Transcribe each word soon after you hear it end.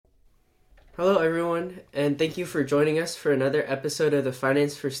Hello, everyone, and thank you for joining us for another episode of the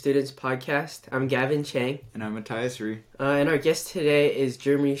Finance for Students podcast. I'm Gavin Chang. And I'm Matthias Rui. And our guest today is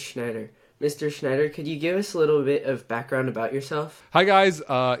Jeremy Schneider. Mr. Schneider, could you give us a little bit of background about yourself? Hi, guys.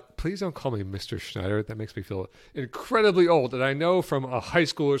 Please don't call me Mr. Schneider. That makes me feel incredibly old. And I know from a high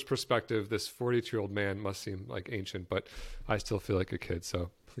schooler's perspective, this 42-year-old man must seem like ancient, but I still feel like a kid.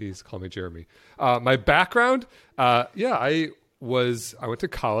 So please call me Jeremy. My background, I went to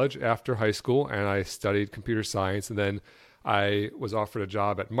college after high school and I studied computer science. And then I was offered a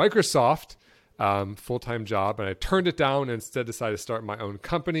job at Microsoft, full-time job, and I turned it down and instead decided to start my own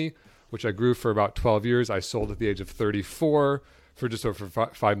company, which I grew for about 12 years. I sold at the age of 34 for just over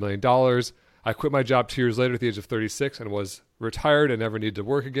 $5 million. I quit my job 2 years later at the age of 36 and was retired and never needed to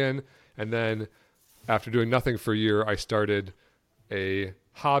work again. And then after doing nothing for a year, I started a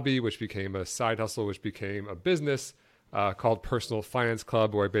hobby, which became a side hustle, which became a business called Personal Finance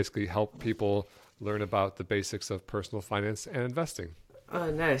Club, where I basically help people learn about the basics of personal finance and investing. Oh,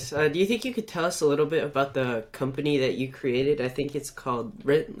 nice. Do you think you could tell us a little bit about the company that you created? I think it's called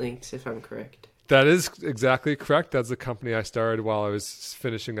RentLinks, if I'm correct. That is exactly correct. That's the company I started while I was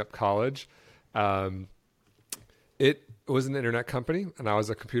finishing up college. It was an internet company, and I was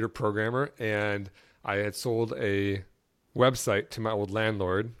a computer programmer, and I had sold a website to my old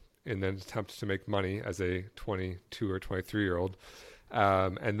landlord in an attempt to make money as a 22 or 23-year-old.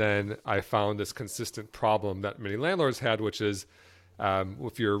 And then I found this consistent problem that many landlords had, which is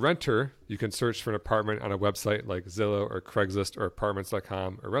if you're a renter, you can search for an apartment on a website like Zillow or Craigslist or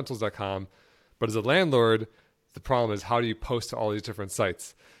apartments.com or rentals.com. But as a landlord, the problem is how do you post to all these different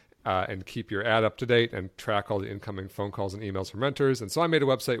sites and keep your ad up to date and track all the incoming phone calls and emails from renters. And so I made a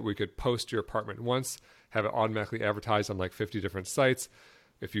website where you could post your apartment once, have it automatically advertised on like 50 different sites.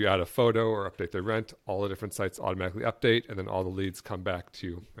 If you add a photo or update the rent, all the different sites automatically update, and then all the leads come back to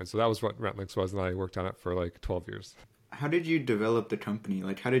you. And so that was what RentLinks was, and I worked on it for like 12 years. How did you develop the company?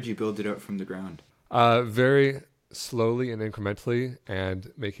 Like, how did you build it up from the ground? Very slowly and incrementally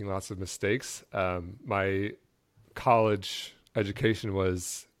and making lots of mistakes. My college education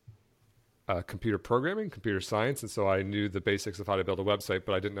was computer programming, computer science, and so I knew the basics of how to build a website,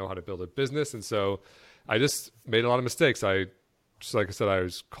 but I didn't know how to build a business, and so I just made a lot of mistakes. Just like I said, I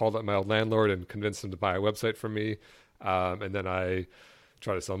was called up my old landlord and convinced him to buy a website from me, and then I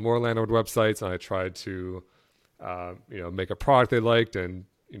tried to sell more landlord websites, and I tried to make a product they liked, and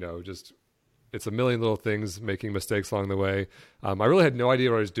just it's a million little things, making mistakes along the way. I really had no idea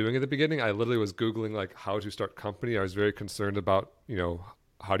what I was doing at the beginning. I literally was Googling like how to start a company. I was very concerned about,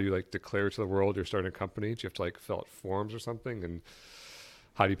 how do you like declare to the world you're starting a company? Do you have to like fill out forms or something? And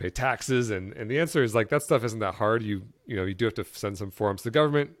how do you pay taxes? And the answer is like, that stuff isn't that hard. You do have to send some forms to the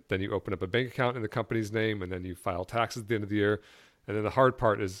government. Then you open up a bank account in the company's name, and then you file taxes at the end of the year. And then the hard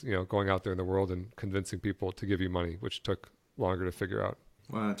part is, going out there in the world and convincing people to give you money, which took longer to figure out.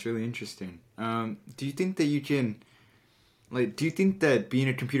 Wow, that's really interesting. Do you think that being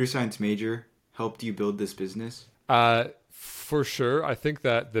a computer science major helped you build this business? For sure. I think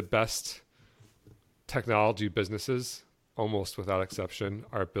that the best technology businesses, almost without exception,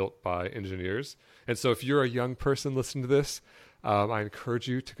 are built by engineers. And so if you're a young person listening to this, I encourage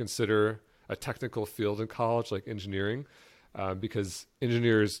you to consider a technical field in college like engineering. Because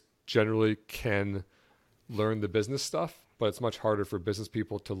engineers generally can learn the business stuff, but it's much harder for business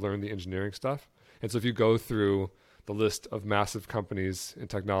people to learn the engineering stuff. And so if you go through the list of massive companies in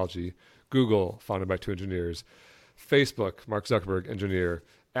technology, Google, founded by 2 engineers, Facebook, Mark Zuckerberg, engineer,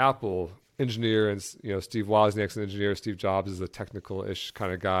 Apple, engineer, and Steve Wozniak's an engineer, Steve Jobs is a technical-ish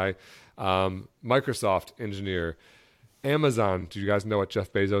kind of guy, Microsoft, engineer, Amazon. Do you guys know what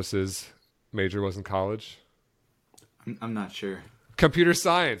Jeff Bezos' major was in college? I'm not sure. Computer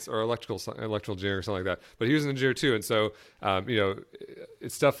science or electrical engineering or something like that. But he was an engineer too. And so,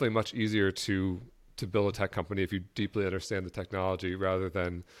 it's definitely much easier to build a tech company if you deeply understand the technology rather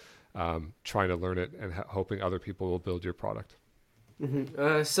than trying to learn it and hoping other people will build your product.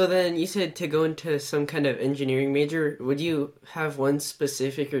 Mm-hmm. So then you said to go into some kind of engineering major. Would you have one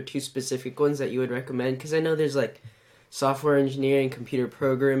specific or 2 specific ones that you would recommend? Because I know there's like software engineering, computer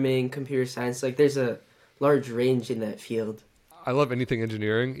programming, computer science. Like there's a large range in that field. I love anything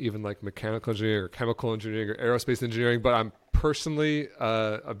engineering, even like mechanical engineering or chemical engineering or aerospace engineering, but I'm personally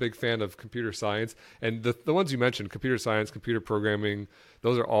a big fan of computer science. And the ones you mentioned, computer science, computer programming,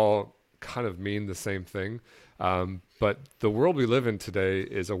 those are all kind of mean the same thing. But the world we live in today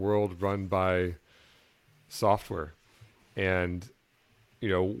is a world run by software. And,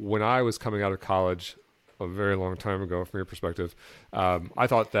 when I was coming out of college a very long time ago, from your perspective, I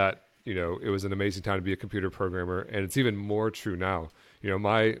thought that, it was an amazing time to be a computer programmer. And it's even more true now.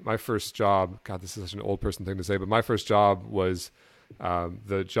 My first job, God, this is such an old person thing to say, but my first job was,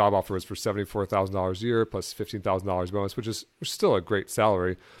 the job offer was for $74,000 a year plus $15,000 bonus, which is still a great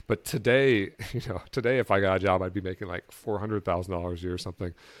salary. But today, if I got a job, I'd be making like $400,000 a year or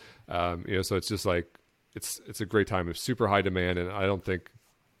something. So it's just like, it's a great time. It's super high demand, and I don't think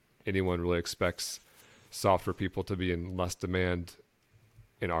anyone really expects software people to be in less demand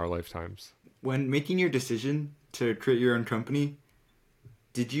in our lifetimes. When making your decision to create your own company,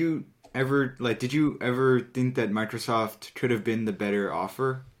 did you ever think that Microsoft could have been the better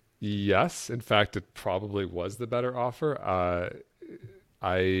offer? Yes. In fact, it probably was the better offer.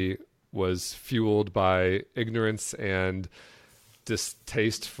 I was fueled by ignorance and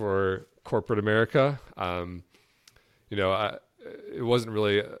distaste for corporate America. It wasn't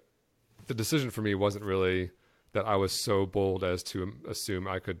really, the decision for me wasn't really that I was so bold as to assume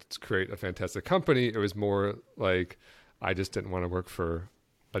I could create a fantastic company. It was more like I just didn't want to work for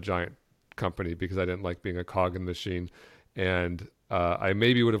a giant company because I didn't like being a cog in the machine. And I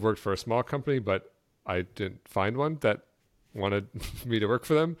maybe would have worked for a small company, but I didn't find one that wanted me to work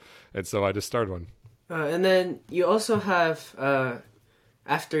for them. And so I just started one. And then you also have,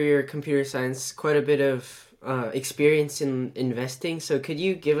 after your computer science, quite a bit of experience in investing. So could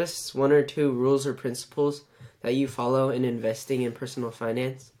you give us one or two rules or principles that you follow in investing in personal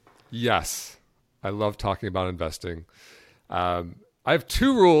finance? Yes. I love talking about investing. I have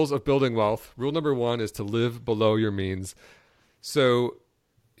two rules of building wealth. Rule number one is to live below your means. So,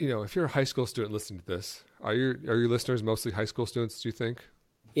 if you're a high school student listening to this, are your listeners mostly high school students, do you think?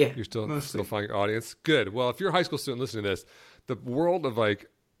 Yeah. You're still finding your audience? Good. Well, if you're a high school student listening to this, the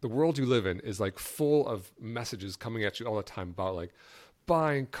world you live in is like full of messages coming at you all the time about like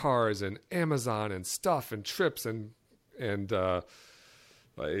buying cars and Amazon and stuff and trips and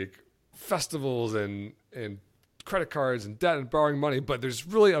like festivals and credit cards and debt and borrowing money. But there's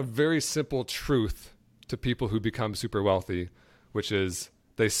really a very simple truth to people who become super wealthy, which is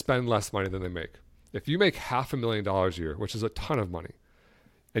they spend less money than they make. If you make $500,000 a year, which is a ton of money,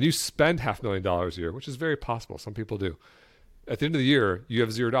 and you spend $500,000 a year, which is very possible, some people do, at the end of the year, you have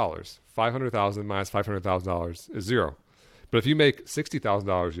 $0. 500,000 minus $500,000 is zero. But if you make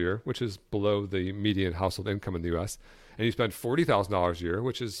 $60,000 a year, which is below the median household income in the U.S., and you spend $40,000 a year,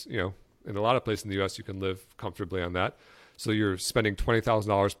 which is, in a lot of places in the U.S., you can live comfortably on that. So you're spending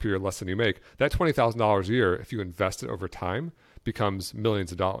 $20,000 per year less than you make. That $20,000 a year, if you invest it over time, becomes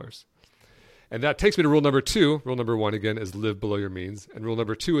millions of dollars. And that takes me to rule number two. Rule number one, again, is live below your means. And rule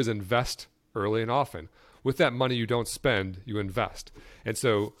number two is invest early and often. With that money you don't spend, you invest. And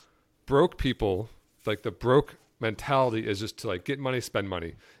so broke people, like the broke mentality is just to like get money, spend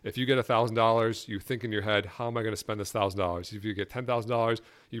money. If you get $1,000, you think in your head, how am I going to spend this $1,000? If you get $10,000,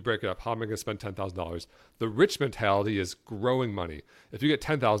 you break it up. How am I going to spend $10,000? The rich mentality is growing money. If you get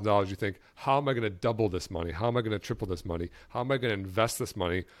 $10,000, you think, how am I going to double this money? How am I going to triple this money? How am I going to invest this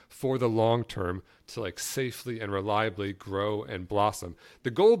money for the long term to like safely and reliably grow and blossom? The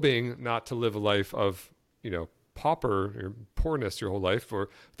goal being not to live a life of, pauper or poorness your whole life, or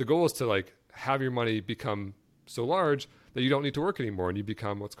the goal is to like have your money become so large that you don't need to work anymore and you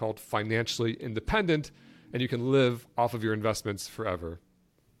become what's called financially independent and you can live off of your investments forever.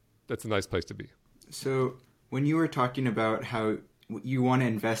 That's a nice place to be. So when you were talking about how you want to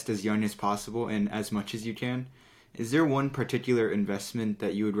invest as young as possible and as much as you can, is there one particular investment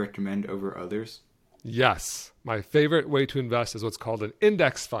that you would recommend over others? Yes. My favorite way to invest is what's called an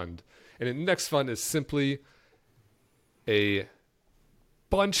index fund. And an index fund is simply a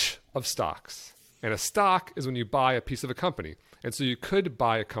bunch of stocks. And a stock is when you buy a piece of a company. And so you could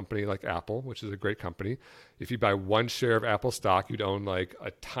buy a company like Apple, which is a great company. If you buy one share of Apple stock, you'd own like a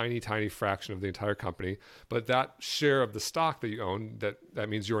tiny, tiny fraction of the entire company. But that share of the stock that you own, that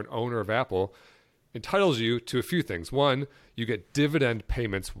means you're an owner of Apple, entitles you to a few things. One, you get dividend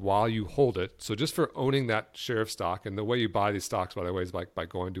payments while you hold it. So just for owning that share of stock, and the way you buy these stocks, by the way, is like by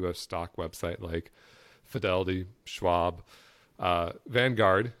going to a stock website like Fidelity, Schwab,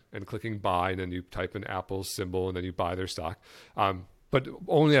 Vanguard, and clicking buy, and then you type in Apple's symbol and then you buy their stock. But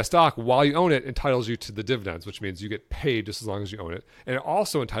owning that stock while you own it entitles you to the dividends, which means you get paid just as long as you own it. And it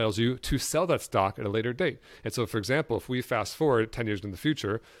also entitles you to sell that stock at a later date. And so, for example, if we fast forward 10 years in the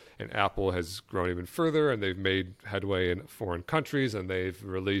future and Apple has grown even further and they've made headway in foreign countries and they've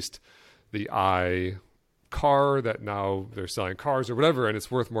released the car that now they're selling cars or whatever, and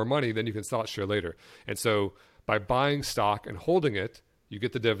it's worth more money, then you can sell it share later. And so by buying stock and holding it, you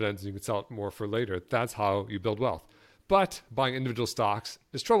get the dividends and you can sell it more for later. That's how you build wealth. But buying individual stocks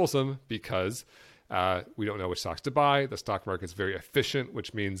is troublesome because we don't know which stocks to buy. The stock market is very efficient,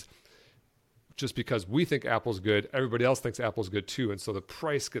 which means just because we think Apple's good, everybody else thinks Apple's good too. And so the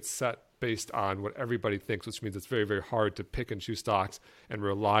price gets set based on what everybody thinks, which means it's very, very hard to pick and choose stocks and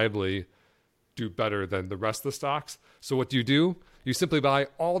reliably do better than the rest of the stocks. So what do? You simply buy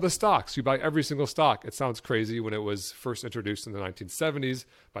all the stocks. You buy every single stock. It sounds crazy. When it was first introduced in the 1970s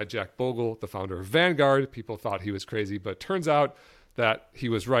by Jack Bogle, the founder of Vanguard, people thought he was crazy, but it turns out that he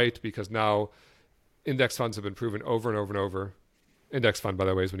was right, because now index funds have been proven over and over and over. Index fund, by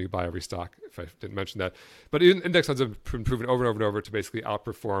the way, is when you buy every stock, if I didn't mention that. But index funds have been proven over and over and over to basically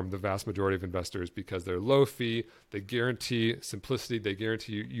outperform the vast majority of investors, because they're low fee, they guarantee simplicity, they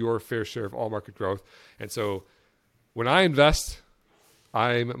guarantee your fair share of all market growth. And so when I invest,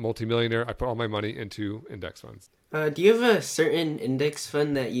 I'm a multimillionaire. I put all my money into index funds. Do you have a certain index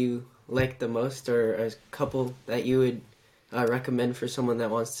fund that you like the most, or a couple that you would recommend for someone that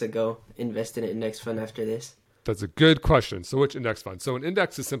wants to go invest in an index fund after this? That's a good question. So which index fund? So an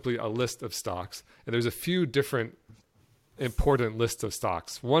index is simply a list of stocks, and there's a few different important lists of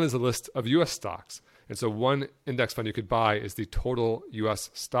stocks. One is a list of U.S. stocks. And so one index fund you could buy is the total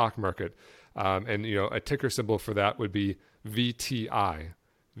U.S. stock market. And a ticker symbol for that would be VTI.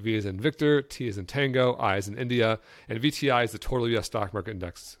 V is in Victor, T is in Tango, I is in India, and VTI is the total U.S. stock market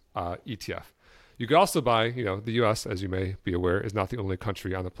index ETF. You could also buy, the U.S., as you may be aware, is not the only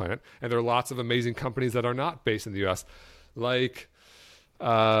country on the planet. And there are lots of amazing companies that are not based in the U.S., like,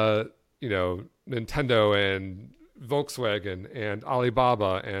 Nintendo and Volkswagen and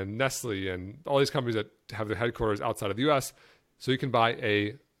Alibaba and Nestle and all these companies that have their headquarters outside of the U.S. So you can buy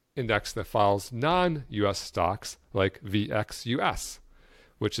a index that follows non-U.S. stocks like VXUS,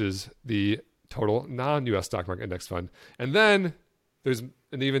 which is the total non-U.S. stock market index fund. And then there's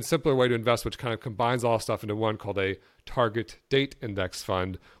an even simpler way to invest, which kind of combines all stuff into one, called a target date index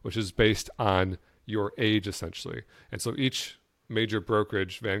fund, which is based on your age, essentially. And so each major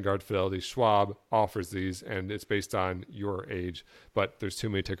brokerage, Vanguard, Fidelity, Schwab, offers these, and it's based on your age. But there's too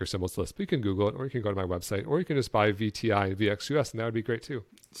many ticker symbols to list. But you can Google it, or you can go to my website, or you can just buy VTI and VXUS, and that would be great too.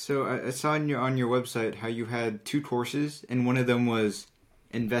 So I saw on your website how you had 2 courses, and one of them was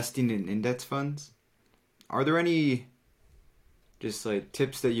investing in index funds. Are there any just like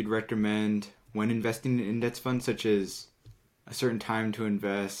tips that you'd recommend when investing in index funds, such as a certain time to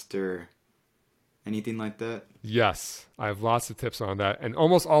invest or anything like that? Yes, I have lots of tips on that. And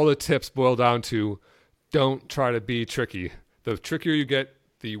almost all the tips boil down to don't try to be tricky. The trickier you get,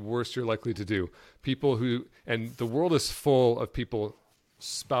 the worse you're likely to do. And the world is full of people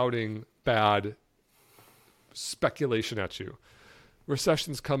spouting bad speculation at you.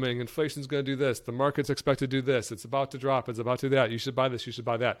 Recession's coming, inflation's going to do this, the market's expected to do this, it's about to drop, it's about to do that, you should buy this, you should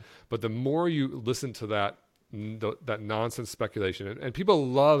buy that. But the more you listen to that nonsense speculation, and people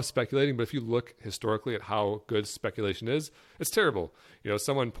love speculating, but if you look historically at how good speculation is, it's terrible.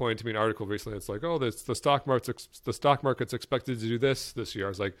 Someone pointed to me an article recently. It's like, the stock market's expected to do this year. I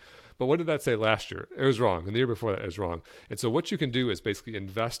was like, but what did that say last year? It was wrong, and the year before that it was wrong. And so what you can do is basically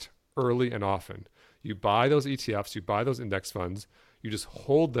invest early and often. You buy those ETFs, you buy those index funds, you just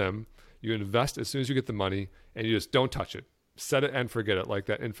hold them, you invest as soon as you get the money, and you just don't touch it. Set it and forget it, like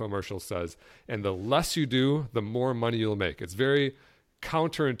that infomercial says. And the less you do, the more money you'll make. It's very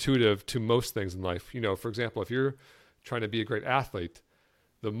counterintuitive to most things in life. For example, if you're trying to be a great athlete,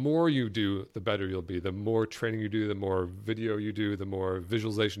 the more you do, the better you'll be. The more training you do, the more video you do, the more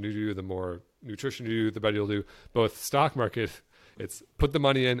visualization you do, the more nutrition you do, the better you'll do. Both stock market, it's put the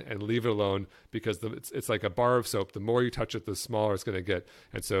money in and leave it alone, because it's like a bar of soap. The more you touch it, the smaller it's going to get.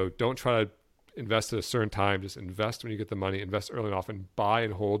 And so don't try to invest at a certain time. Just invest when you get the money. Invest early and often. Buy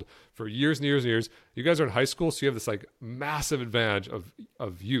and hold for years and years and years. You guys are in high school, so you have this like massive advantage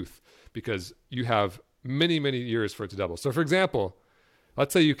of youth, because you have many, many years for it to double. So for example,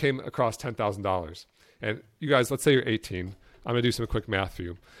 let's say you came across $10,000, and you guys, let's say you're 18. I'm going to do some quick math for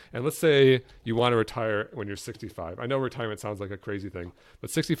you. And let's say you want to retire when you're 65. I know retirement sounds like a crazy thing, but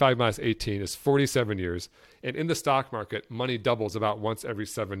 65 minus 18 is 47 years. And in the stock market, money doubles about once every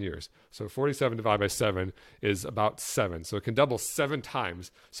 7 years. So 47 divided by 7 is about 7. So it can double 7 times.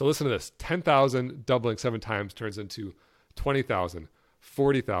 So listen to this. 10,000 doubling 7 times turns into 20,000,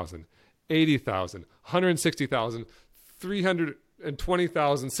 40,000, 80,000, 160,000, $320,000,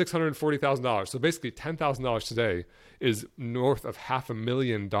 $640,000. So basically $10,000 today is north of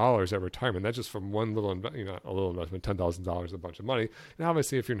 $500,000 at retirement. That's just from one little, a little investment. $10,000 is a bunch of money. And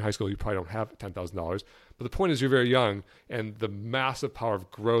obviously, if you're in high school, you probably don't have $10,000. But the point is, you're very young, and the massive power of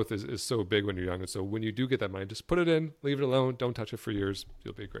growth is so big when you're young. And so when you do get that money, just put it in, leave it alone, don't touch it for years.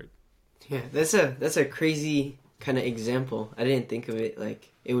 You'll be great. Yeah, that's a crazy kind of example. I didn't think of it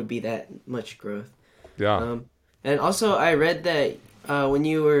like it would be that much growth. Yeah. And also, I read that when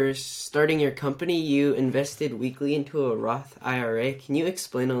you were starting your company, you invested weekly into a Roth IRA. Can you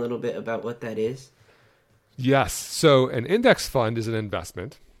explain a little bit about what that is? Yes. So an index fund is an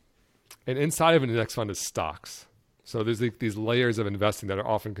investment, and inside of an index fund is stocks. So there's these layers of investing that are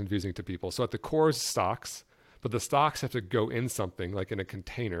often confusing to people. So at the core is stocks, but the stocks have to go in something like in a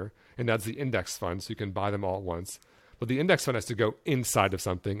container, and that's the index fund, so you can buy them all at once. But the index fund has to go inside of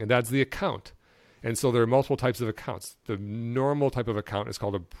something, and that's the account. And so there are multiple types of accounts. The normal type of account is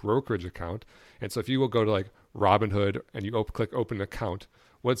called a brokerage account. And so if you will go to like Robinhood and you click open an account,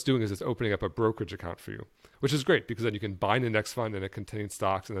 what it's doing is it's opening up a brokerage account for you, which is great because then you can buy an index fund and it contains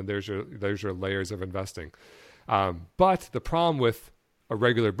stocks, and then there's your layers of investing. But the problem with a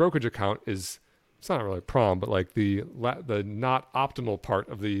regular brokerage account is, it's not really a problem, but like the not optimal part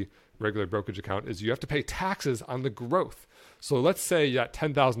of the regular brokerage account is you have to pay taxes on the growth. So let's say you got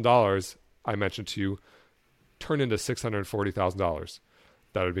 $10,000 I mentioned to you turn into $640,000.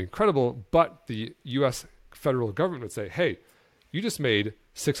 That would be incredible, but the U.S. federal government would say, hey, you just made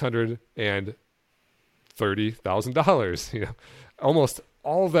 $630,000. You know, almost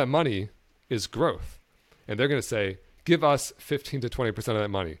all of that money is growth. And they're going to say, give us 15 to 20% of that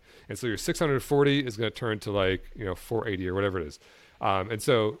money. And so your 640 is going to turn to like, 480 or whatever it is. And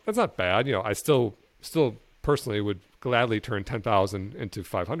so that's not bad. You know, I still personally would gladly turn 10,000 into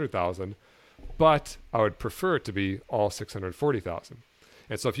 500,000, but I would prefer it to be all 640,000.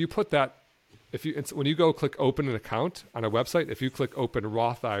 And so if you put that, when you go click open an account on a website, if you click open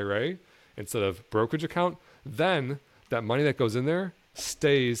Roth IRA instead of brokerage account, then that money that goes in there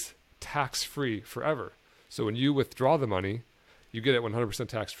stays tax-free forever. So when you withdraw the money, you get it 100%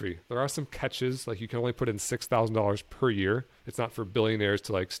 tax-free. There are some catches, like you can only put in $6,000 per year. It's not for billionaires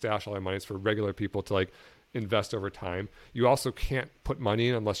to like stash all their money. It's for regular people to like invest over time. You also can't put money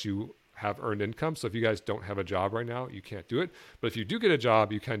in unless you have earned income. So if you guys don't have a job right now, you can't do it. But if you do get a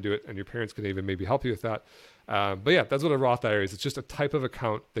job, you can do it, and your parents can even maybe help you with that. But yeah, that's what a Roth IRA is. It's just a type of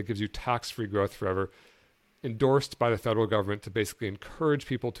account that gives you tax-free growth forever, endorsed by the federal government to basically encourage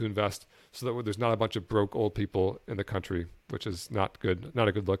people to invest so that there's not a bunch of broke old people in the country, which is not good, not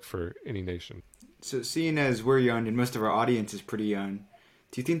a good look for any nation. So seeing as we're young and most of our audience is pretty young,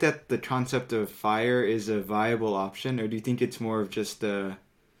 do you think that the concept of FIRE is a viable option, or do you think it's more of just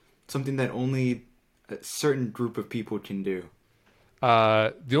something that only a certain group of people can do?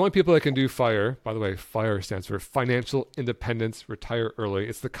 The only people that can do FIRE, by the way, FIRE stands for Financial Independence, Retire Early.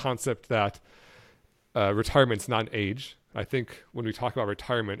 It's the concept that retirement's not an age. I think when we talk about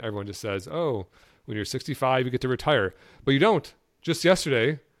retirement, everyone just says, oh, when you're 65, you get to retire. But you don't. Just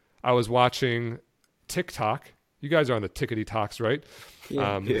yesterday, I was watching TikTok. You guys are on the Tickety Talks, right?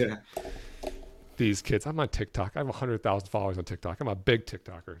 Yeah. These kids, I'm on TikTok. I have 100,000 followers on TikTok. I'm a big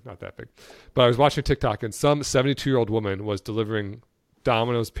TikToker, not that big. But I was watching TikTok, and some 72-year-old woman was delivering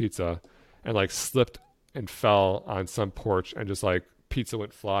Domino's pizza and like slipped and fell on some porch, and just like pizza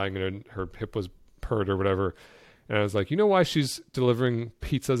went flying and her hip was hurt or whatever. And I was like, you know why she's delivering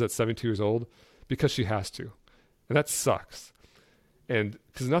pizzas at 72 years old? Because she has to. And that sucks. And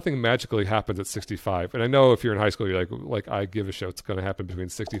because nothing magically happens at 65. And I know if you're in high school, you're like I give a shit what's going to happen between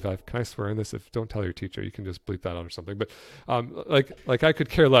 65. Can I swear in this? Don't tell your teacher. You can just bleep that out or something. But like I could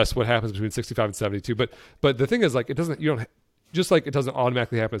care less what happens between 65 and 72. But the thing is, like, it doesn't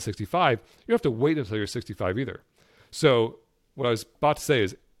automatically happen at 65. You don't have to wait until you're 65 either. So what I was about to say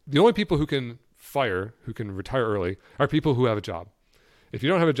is the only people who can FIRE, who can retire early, are people who have a job. If you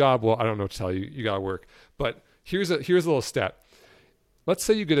don't have a job, well, I don't know what to tell you. You got to work. But here's a little stat. Let's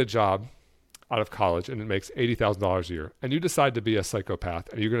say you get a job out of college and it makes $80,000 a year, and you decide to be a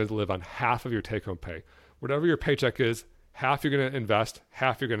psychopath and you're going to live on half of your take-home pay. Whatever your paycheck is, half you're going to invest,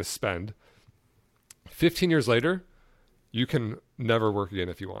 half you're going to spend. 15 years later, you can never work again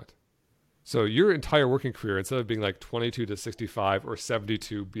if you want. So your entire working career, instead of being like 22 to 65 or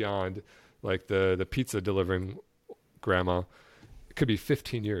 72 beyond like the pizza delivering grandma, it could be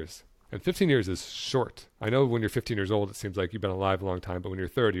 15 years. And 15 years is short. I know when you're 15 years old, it seems like you've been alive a long time. But when you're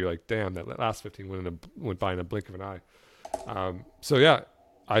 30, you're like, damn, that last 15 went by in a blink of an eye. So yeah,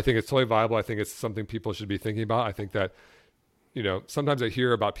 I think it's totally viable. I think it's something people should be thinking about. I think that, sometimes I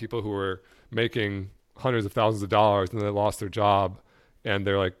hear about people who are making hundreds of thousands of dollars and then they lost their job and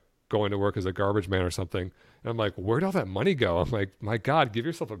they're like going to work as a garbage man or something. And I'm like, where'd all that money go? I'm like, my God, give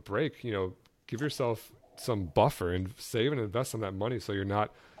yourself a break. Give yourself some buffer and save and invest on that money so you're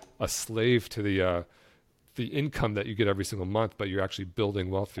not a slave to the income that you get every single month, but you're actually building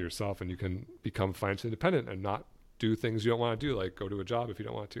wealth for yourself, and you can become financially independent and not do things you don't want to do, like go to a job if you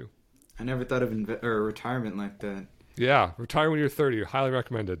don't want to. I never thought of retirement like that. Yeah, retire when you're 30. Highly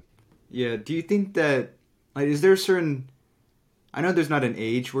recommended. Yeah. Do you think that like, is there a certain, I know there's not an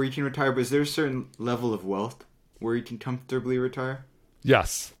age where you can retire, but is there a certain level of wealth where you can comfortably retire?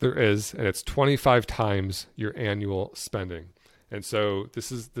 Yes, there is, and it's 25 times your annual spending. And so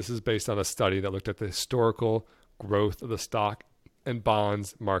this is based on a study that looked at the historical growth of the stock and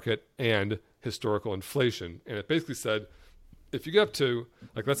bonds market and historical inflation. And it basically said, if you get up to,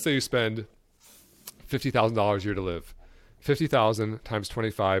 like, let's say you spend $50,000 a year to live, 50,000 times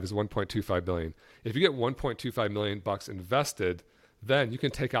 25 is 1.25 billion. If you get 1.25 million bucks invested, then you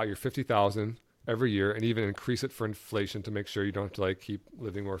can take out your 50,000 every year and even increase it for inflation to make sure you don't have to like keep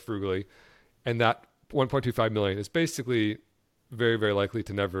living more frugally. And that 1.25 million is basically very, very likely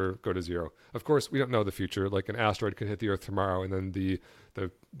to never go to zero. Of course, we don't know the future. Like an asteroid could hit the Earth tomorrow, and then the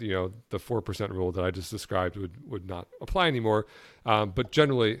 4% rule that I just described would not apply anymore. But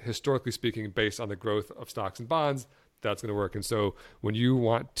generally, historically speaking, based on the growth of stocks and bonds, that's going to work. And so when you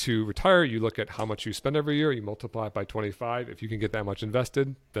want to retire, you look at how much you spend every year, you multiply it by 25. If you can get that much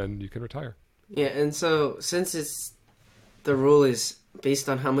invested, then you can retire. Yeah, and so since the rule is based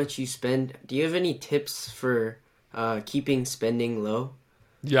on how much you spend, do you have any tips for keeping spending low?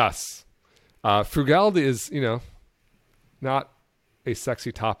 Yes. Frugality is, not a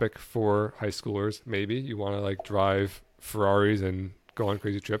sexy topic for high schoolers. Maybe you want to like drive Ferraris and go on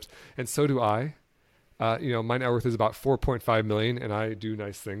crazy trips. And so do I. My net worth is about 4.5 million and I do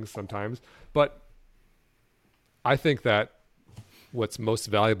nice things sometimes, but I think that what's most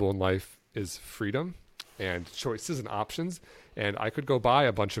valuable in life is freedom and choices and options. And I could go buy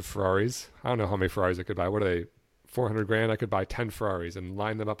a bunch of Ferraris. I don't know how many Ferraris I could buy. What are they? 400 grand. I could buy 10 Ferraris and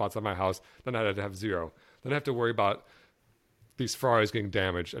line them up outside my house. Then I'd have zero. Then I have to worry about these Ferraris getting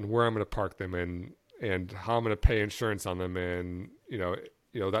damaged and where I'm going to park them and how I'm going to pay insurance on them. And,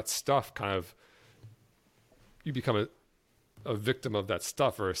 that stuff kind of, you become a victim of that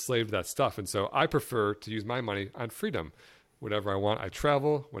stuff or a slave to that stuff. And so I prefer to use my money on freedom. Whatever I want, I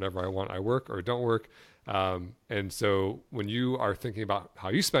travel. Whatever I want, I work or don't work. And so when you are thinking about how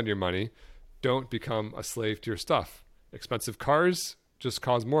you spend your money, don't become a slave to your stuff. Expensive cars just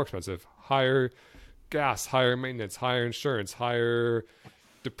cause more expensive. Higher gas, higher maintenance, higher insurance, higher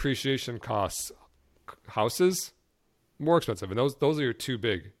depreciation costs. Houses, more expensive. And those are your two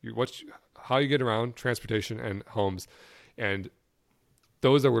big. How you get around, transportation and homes. And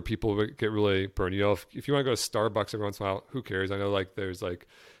those are where people get really burned. If you want to go to Starbucks every once in a while, who cares? I know like there's like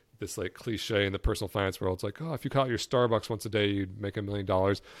this like cliche in the personal finance world. It's like, oh, if you caught your Starbucks once a day, you'd make $1 million.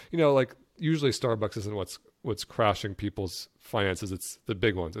 Like usually Starbucks isn't what's crashing people's finances. It's the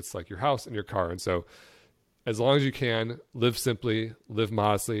big ones. It's like your house and your car. And so as long as you can, live simply, live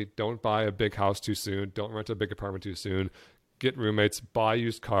modestly, don't buy a big house too soon. Don't rent a big apartment too soon. Get roommates, buy a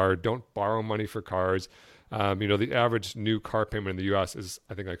used car. Don't borrow money for cars. The average new car payment in the U.S. is,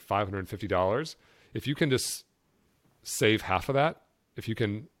 I think, like $550. If you can just save half of that, if you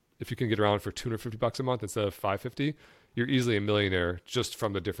can get around for $250 a month instead of $550, you're easily a millionaire just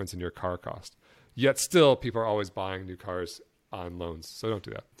from the difference in your car cost. Yet still, people are always buying new cars on loans, so don't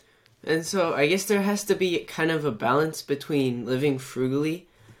do that. And so I guess there has to be kind of a balance between living frugally,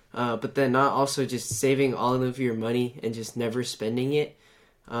 but then not also just saving all of your money and just never spending it.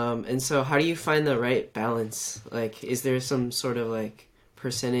 And so how do you find the right balance? Like, is there some sort of like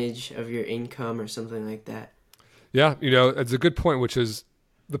percentage of your income or something like that? Yeah, it's a good point, which is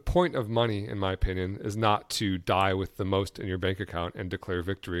the point of money, in my opinion, is not to die with the most in your bank account and declare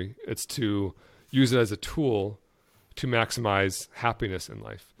victory. It's to use it as a tool to maximize happiness in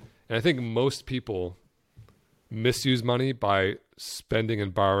life. And I think most people misuse money by spending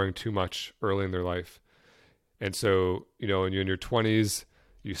and borrowing too much early in their life. And so, when you're in your 20s,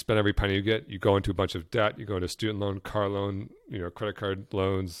 you spend every penny you get, you go into a bunch of debt, you go into student loan, car loan, credit card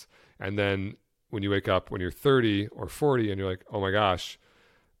loans. And then when you wake up when you're 30 or 40 and you're like, oh my gosh,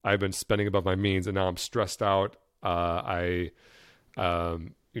 I've been spending above my means and now I'm stressed out. I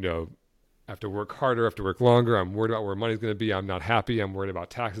have to work harder, I have to work longer. I'm worried about where money's going to be. I'm not happy. I'm worried about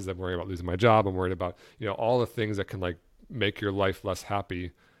taxes. I'm worried about losing my job. I'm worried about, all the things that can like make your life less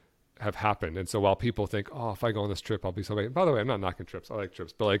happy have happened. And so while people think, oh, if I go on this trip, I'll be so happy. By the way, I'm not knocking trips. I like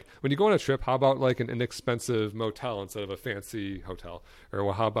trips. But like when you go on a trip, how about like an inexpensive motel instead of a fancy hotel? Or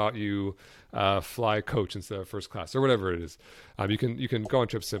well, how about you fly coach instead of first class or whatever it is? You can go on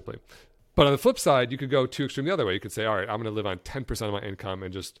trips simply. But on the flip side, you could go too extreme the other way. You could say, all right, I'm going to live on 10% of my income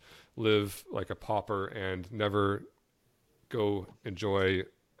and just live like a pauper and never go enjoy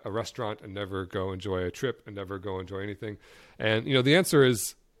a restaurant and never go enjoy a trip and never go enjoy anything. And, the answer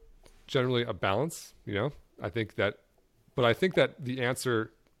is generally a balance, I think that the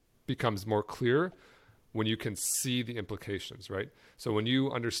answer becomes more clear when you can see the implications, right? So when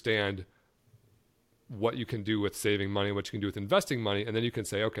you understand what you can do with saving money, what you can do with investing money. And then you can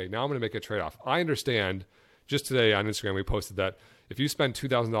say, okay, now I'm going to make a trade-off. I understand. Just today on Instagram, we posted that if you spend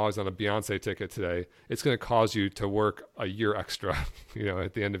 $2,000 on a Beyonce ticket today, it's going to cause you to work a year extra,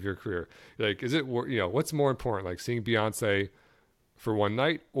 at the end of your career. Like, is it, what's more important, like seeing Beyonce for one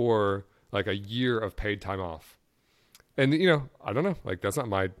night or like a year of paid time off? And, I don't know, like that's not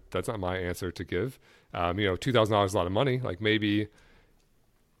my answer to give. $2,000 is a lot of money. Like maybe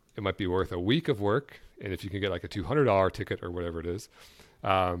it might be worth a week of work. And if you can get like a $200 ticket or whatever it is.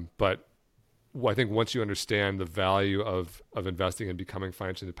 But I think once you understand the value of investing and becoming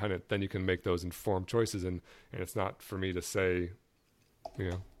financially independent, then you can make those informed choices. And it's not for me to say,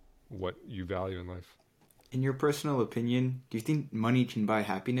 what you value in life. In your personal opinion, do you think money can buy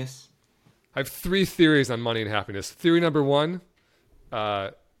happiness? I have 3 theories on money and happiness. Theory number 1,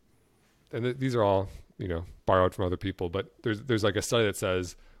 these are all, borrowed from other people, but there's like a study that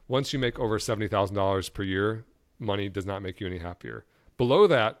says once you make over $70,000 per year, money does not make you any happier. Below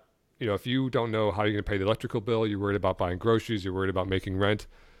that, if you don't know how you're going to pay the electrical bill, you're worried about buying groceries, you're worried about making rent,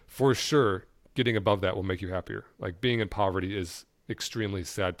 for sure, getting above that will make you happier. Like being in poverty is extremely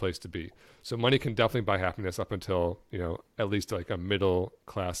sad place to be. So money can definitely buy happiness up until, at least like a middle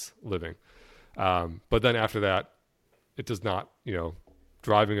class living. But then after that, it does not,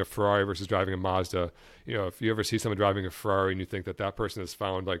 driving a Ferrari versus driving a Mazda. If you ever see someone driving a Ferrari and you think that person has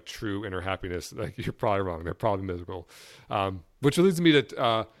found like true inner happiness, like you're probably wrong. They're probably miserable. Which leads me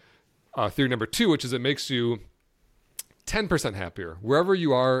to theory number 2, which is it makes you 10% happier. Wherever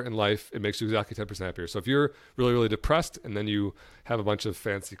you are in life, it makes you exactly 10% happier. So if you're really, really depressed and then you have a bunch of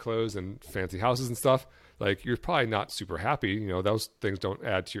fancy clothes and fancy houses and stuff, like you're probably not super happy. Those things don't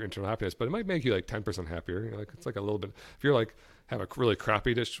add to your internal happiness, but it might make you like 10% happier. Like it's like a little bit, if you're like have a really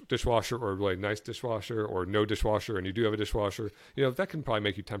crappy dishwasher or a really nice dishwasher or no dishwasher and you do have a dishwasher, that can probably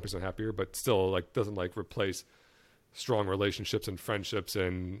make you 10% happier, but still like doesn't like replace strong relationships and friendships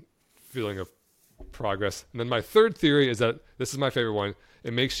and feeling of progress. And then my third theory is that this is my favorite one.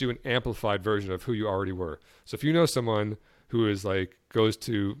 It makes you an amplified version of who you already were. So if you know someone who is like goes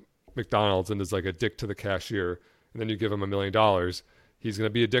to McDonald's and is like a dick to the cashier, and then you give him $1 million, he's going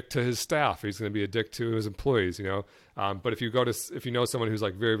to be a dick to his staff. He's going to be a dick to his employees, But if you know someone who's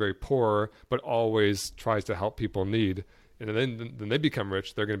like very, very poor, but always tries to help people in need, and then they become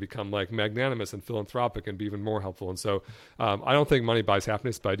rich, they're going to become like magnanimous and philanthropic and be even more helpful. And so I don't think money buys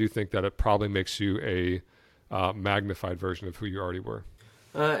happiness, but I do think that it probably makes you a magnified version of who you already were.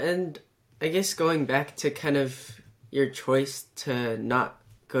 And I guess going back to kind of your choice to not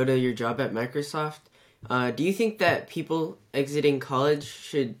go to your job at Microsoft, do you think that people exiting college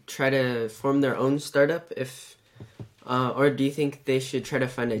should try to form their own startup or do you think they should try to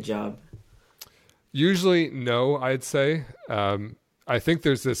find a job? Usually, no, I'd say. I think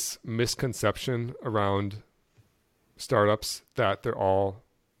there's this misconception around startups that they're all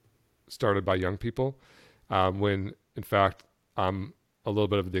started by young people, when in fact, I'm a little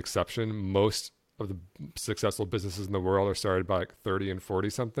bit of the exception. Most of the successful businesses in the world are started by like 30 and 40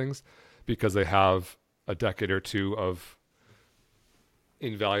 somethings because they have a decade or two of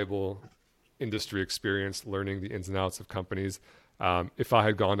invaluable industry experience, learning the ins and outs of companies. If I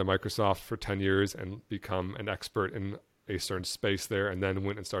had gone to Microsoft for 10 years and become an expert in a certain space there and then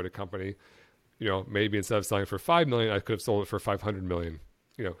went and started a company, maybe instead of selling it for $5 million, I could have sold it for $500 million.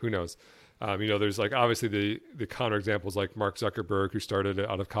 Who knows? There's like obviously the counter examples like Mark Zuckerberg who started it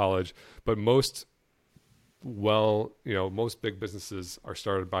out of college, but most big businesses are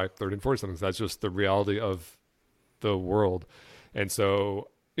started by 30 and 40 somethings. That's just the reality of the world. And so,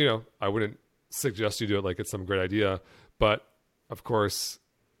 I wouldn't suggest you do it like it's some great idea, but of course,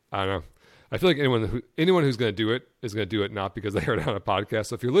 I don't know. I feel like anyone who's going to do it is going to do it not because they heard it on a podcast.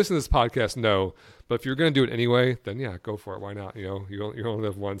 So if you're listening to this podcast, no. But if you're going to do it anyway, then yeah, go for it. Why not? You only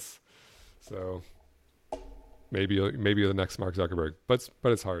live once, so maybe you're the next Mark Zuckerberg. But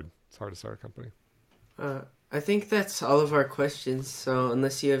it's hard. It's hard to start a company. I think that's all of our questions. So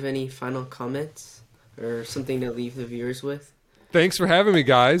unless you have any final comments or something to leave the viewers with. Thanks for having me,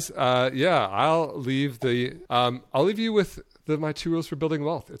 guys. I'll leave you with my 2 rules for building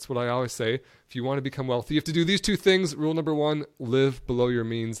wealth. It's what I always say. If you want to become wealthy, you have to do these 2 things. Rule number 1, live below your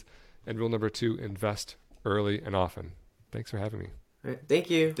means. And rule number 2, invest early and often. Thanks for having me. All right, thank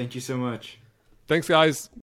you. Thank you so much. Thanks, guys.